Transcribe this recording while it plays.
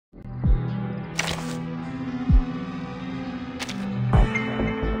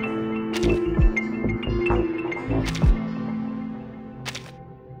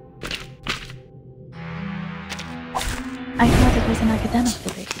an academic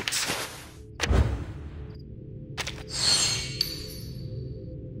debate.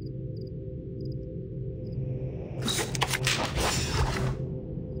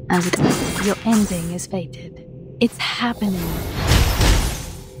 As expected, your ending is fated. It's happening.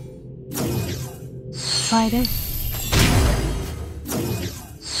 Try this.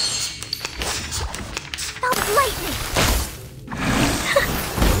 Lightning!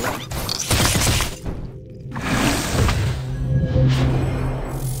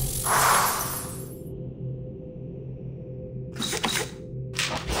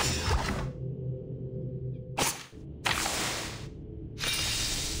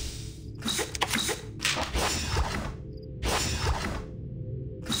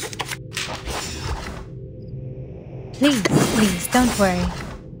 Please, don't worry.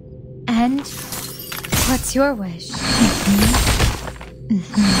 And what's your wish?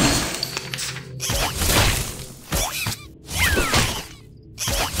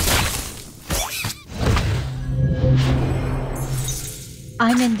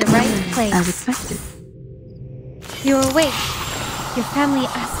 I'm in the right place. As expected. You're awake. Your family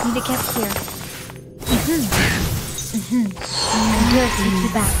asked me to get here. I'm here to take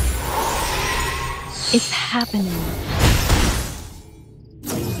you back. It's happening.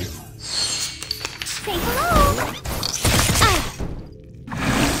 Say hello!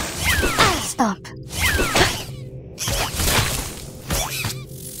 Stop.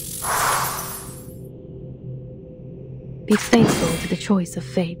 Be faithful to the choice of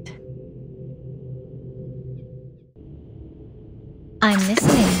fate. I'm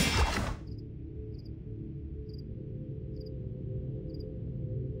listening.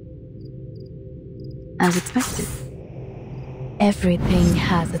 As expected. Everything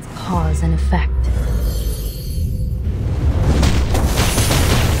has its cause and effect.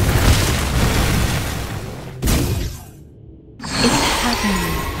 It's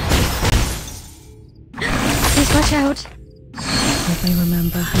happening. Please watch out. Hope I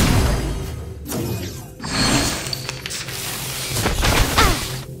remember.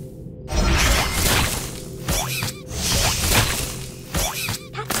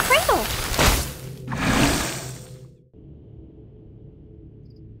 That's Cradle!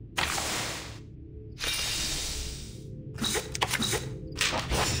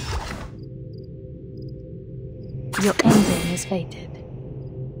 Your ending is fated.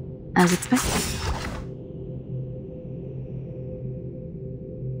 As expected.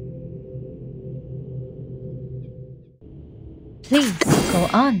 Please, go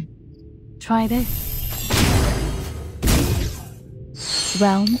on. Try this.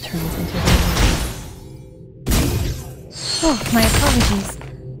 Realm turns into reality. Oh, my apologies.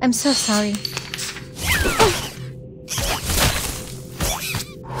 I'm so sorry. Go!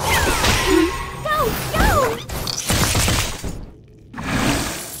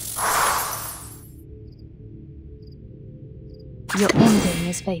 Your ending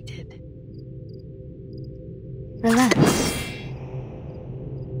is fated. Relax.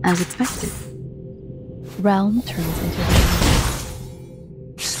 As expected. Realm turns into reality.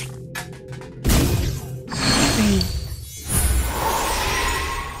 Breathe.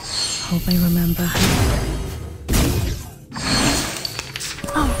 Hope I remember.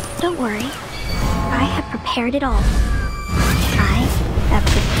 Oh, don't worry. I have prepared it all. I have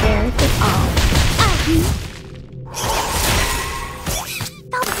prepared it all. Lightning!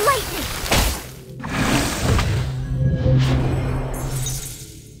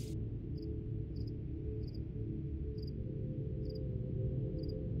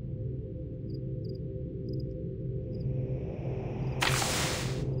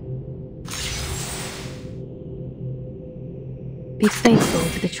 Be faithful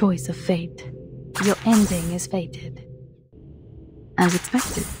to the choice of fate. Your ending is fated. As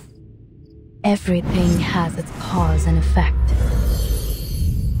expected. Everything has its cause and effect.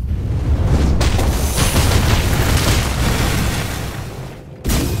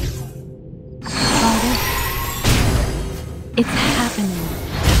 Father, it's happening.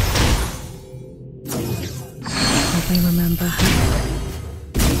 Hope I remember.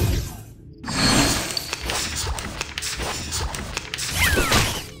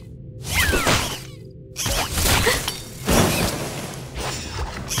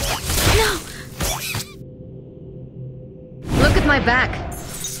 Look at my back.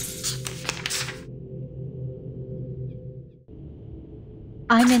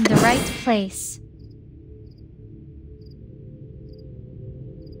 I'm in the right place.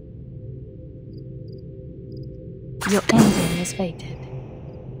 Your ending is fated.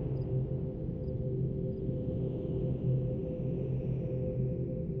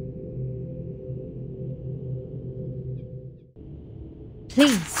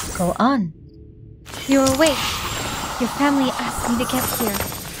 Please, go on. You're awake. Your family asked me to get here.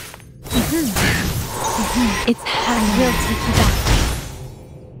 It's I will take you back.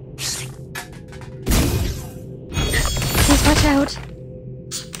 Please watch out.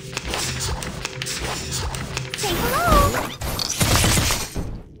 Say hello!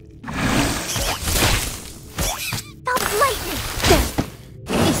 Stop lightning! Death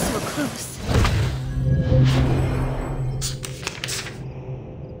is so close.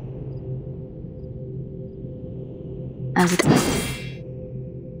 As expected.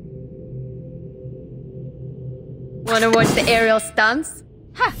 Wanna watch the aerial stunts?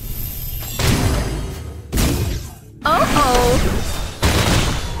 Ha! Oh-oh!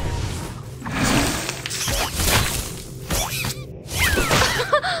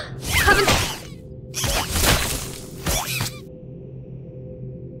 Haven't...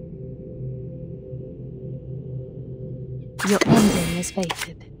 Your ending is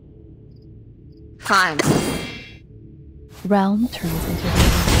fated. Fine. Realm turns into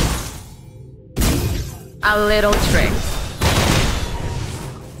reality. A little trick.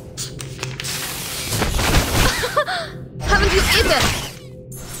 Haven't you eaten?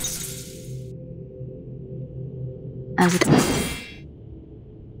 As expected.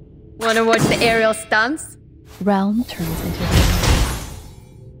 Wanna watch the aerial stunts? Realm turns into reality.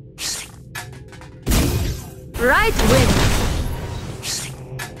 Right wing.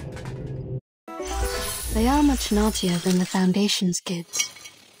 They are much naughtier than the Foundation's kids.